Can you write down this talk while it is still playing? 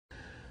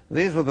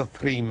These were the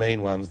three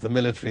main ones, the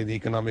military, the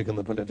economic, and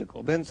the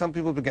political. Then some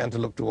people began to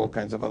look to all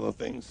kinds of other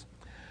things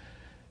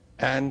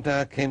and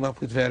came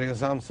up with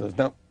various answers.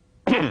 Now,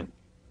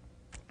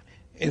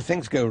 if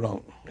things go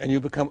wrong, and you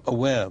become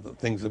aware that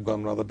things have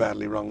gone rather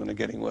badly wrong and are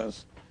getting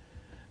worse,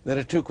 there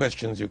are two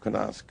questions you can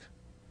ask.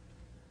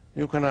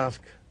 You can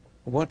ask,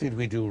 what did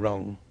we do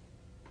wrong?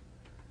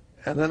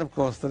 And then, of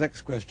course, the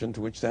next question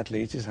to which that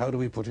leads is, how do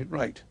we put it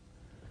right?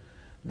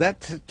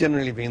 That's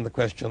generally been the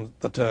question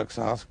the Turks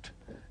asked,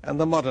 and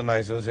the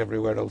modernizers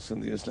everywhere else in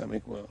the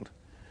Islamic world.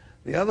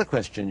 The other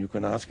question you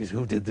can ask is,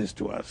 who did this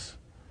to us?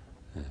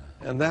 Yeah.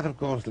 And that, of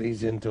course,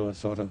 leads into a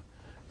sort of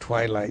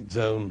twilight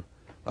zone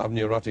of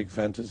neurotic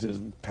fantasies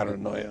and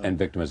paranoia. And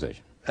victimization.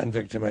 And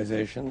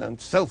victimization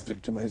and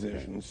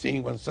self-victimization,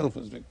 seeing oneself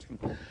as victim.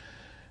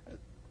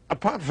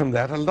 Apart from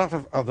that, a lot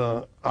of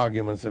other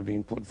arguments have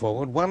been put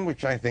forward. One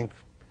which I think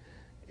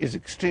is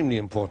extremely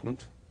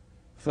important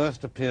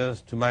first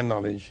appears, to my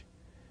knowledge,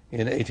 in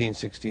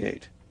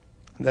 1868.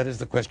 And that is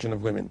the question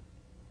of women.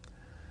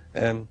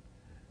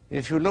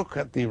 If you look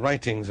at the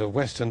writings of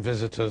Western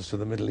visitors to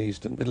the Middle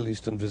East and Middle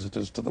Eastern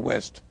visitors to the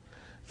West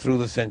through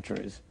the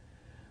centuries,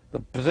 the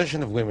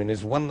position of women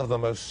is one of the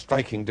most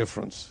striking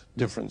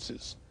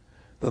differences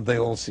that they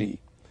all see.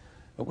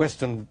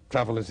 Western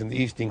travelers in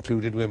the East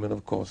included women,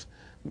 of course.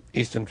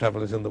 Eastern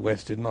travelers in the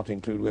West did not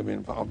include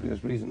women for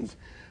obvious reasons.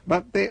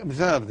 But they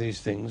observed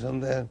these things,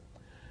 and there are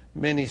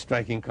many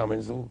striking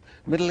comments. The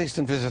Middle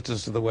Eastern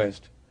visitors to the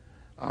West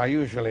are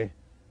usually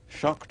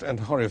shocked and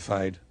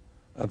horrified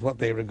at what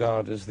they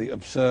regard as the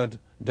absurd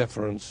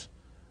deference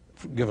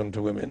given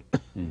to women.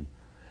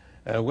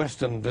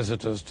 Western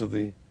visitors to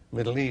the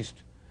Middle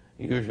East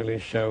usually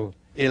show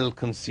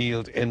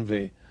ill-concealed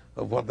envy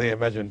of what they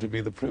imagine to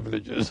be the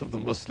privileges of the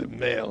Muslim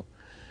male.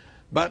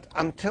 But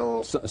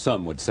until...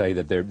 Some would say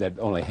that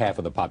only half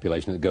of the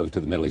population that goes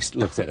to the Middle East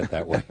looks at it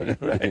that way.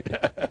 Right.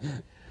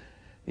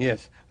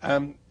 Yes.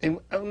 In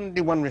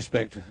only one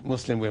respect,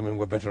 Muslim women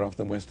were better off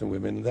than Western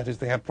women, and that is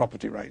they had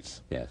property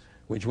rights, yes,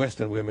 which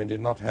Western women did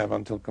not have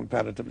until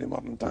comparatively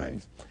modern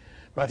times.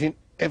 But in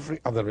every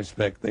other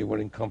respect, they were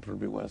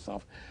incomparably worse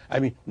off. I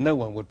mean, no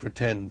one would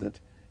pretend that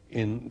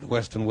in the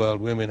Western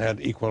world women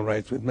had equal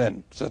rights with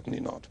men.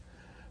 Certainly not.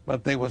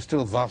 But they were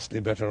still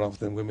vastly better off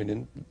than women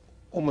in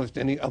almost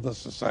any other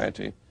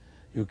society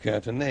you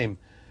care to name.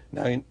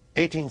 Now, in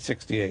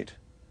 1868,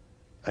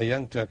 a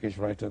young Turkish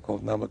writer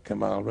called Namık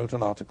Kemal wrote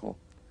an article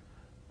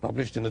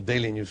published in a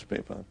daily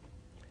newspaper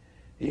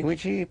in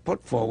which he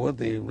put forward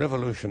the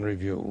revolutionary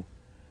view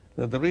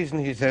that the reason,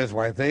 he says,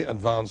 why they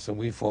advance and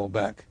we fall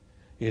back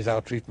is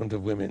our treatment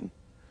of women,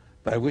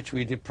 by which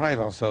we deprive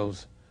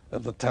ourselves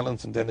of the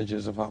talents and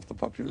energies of half the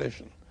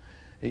population.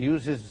 He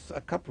uses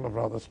a couple of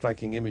rather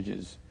striking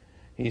images.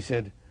 He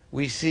said,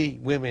 we see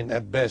women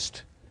at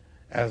best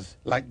as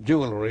like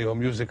jewelry or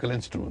musical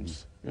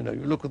instruments. You know,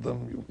 you look at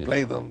them, you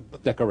play them.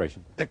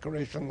 Decoration.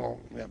 Decoration, or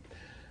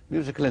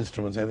musical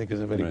instruments, I think, is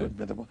a very good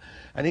metaphor.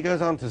 And he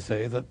goes on to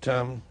say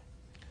that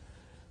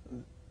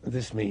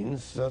this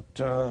means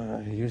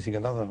that, using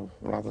another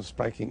rather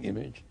striking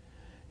image,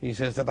 he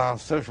says that our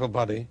social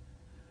body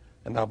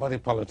and our body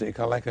politic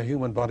are like a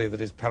human body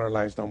that is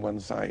paralyzed on one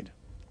side.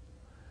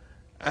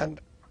 And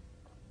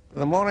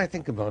the more I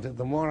think about it,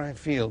 the more I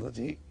feel that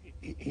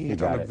he's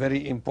done a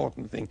very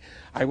important thing.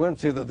 I won't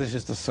say that this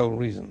is the sole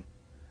reason,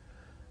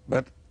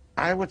 but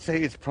I would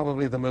say it's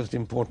probably the most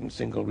important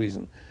single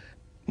reason.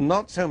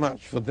 Not so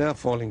much for their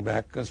falling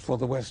back as for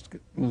the West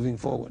moving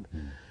forward.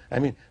 I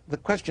mean, the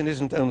question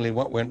isn't only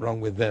what went wrong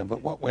with them,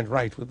 but what went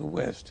right with the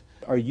West.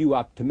 Are you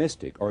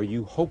optimistic? Are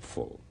you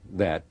hopeful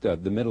that the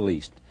Middle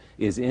East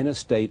is in a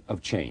state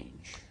of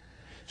change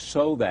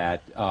so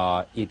that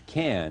it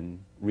can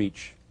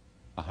reach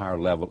a higher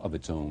level of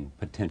its own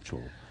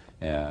potential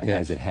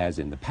as it has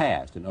in the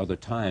past and other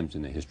times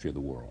in the history of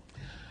the world?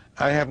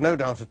 I have no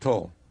doubt at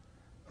all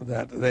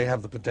that they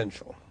have the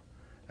potential.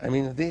 I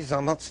mean, these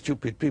are not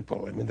stupid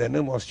people. I mean, they're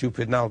no more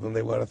stupid now than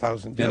they were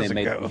 1,000 years ago.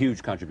 And they made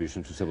huge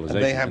contributions to civilization.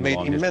 And they have made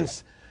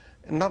immense,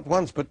 history. Not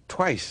once, but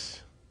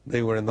twice,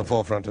 they were in the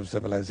forefront of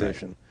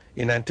civilization.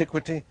 Right. In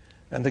antiquity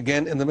and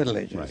again in the Middle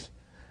Ages.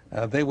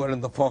 Right. They were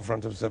in the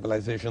forefront of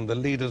civilization, the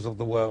leaders of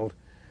the world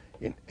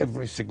in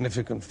every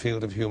significant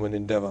field of human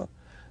endeavor.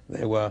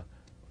 They were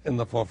in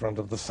the forefront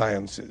of the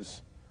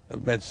sciences,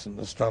 of medicine,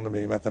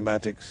 astronomy,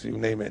 mathematics, you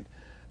name it.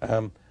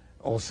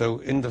 Also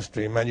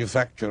industry,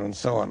 manufacture, and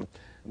so on.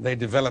 They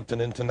developed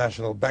an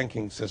international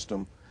banking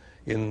system.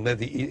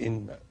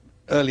 In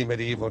early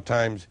medieval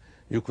times,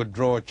 you could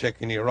draw a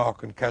check in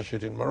Iraq and cash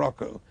it in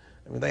Morocco.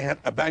 I mean, they had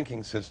a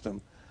banking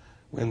system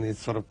when these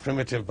sort of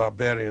primitive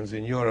barbarians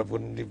in Europe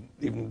wouldn't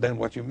even know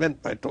what you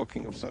meant by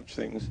talking of such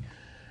things.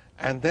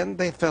 And then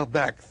they fell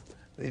back.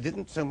 It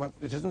isn't so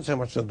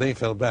much that they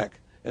fell back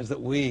as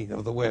that we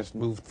of the West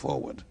moved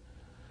forward.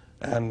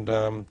 And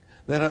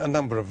there are a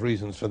number of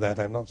reasons for that.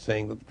 I'm not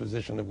saying that the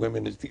position of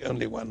women is the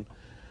only one,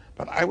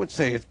 but I would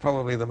say it's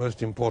probably the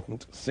most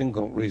important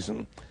single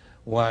reason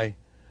why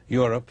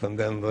Europe and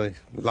then the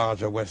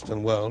larger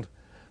Western world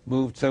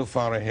moved so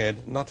far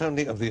ahead, not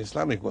only of the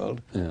Islamic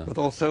world, but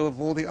also of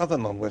all the other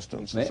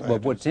non-Western societies. Well,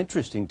 what's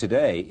interesting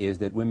today is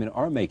that women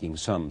are making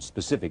some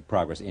specific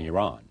progress in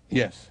Iran.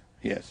 Yes,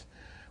 yes.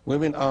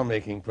 Women are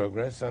making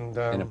progress, and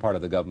a part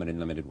of the government in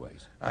limited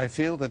ways. I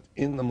feel that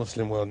in the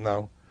Muslim world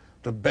now,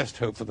 the best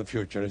hope for the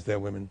future is their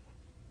women.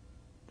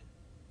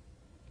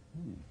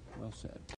 Well said.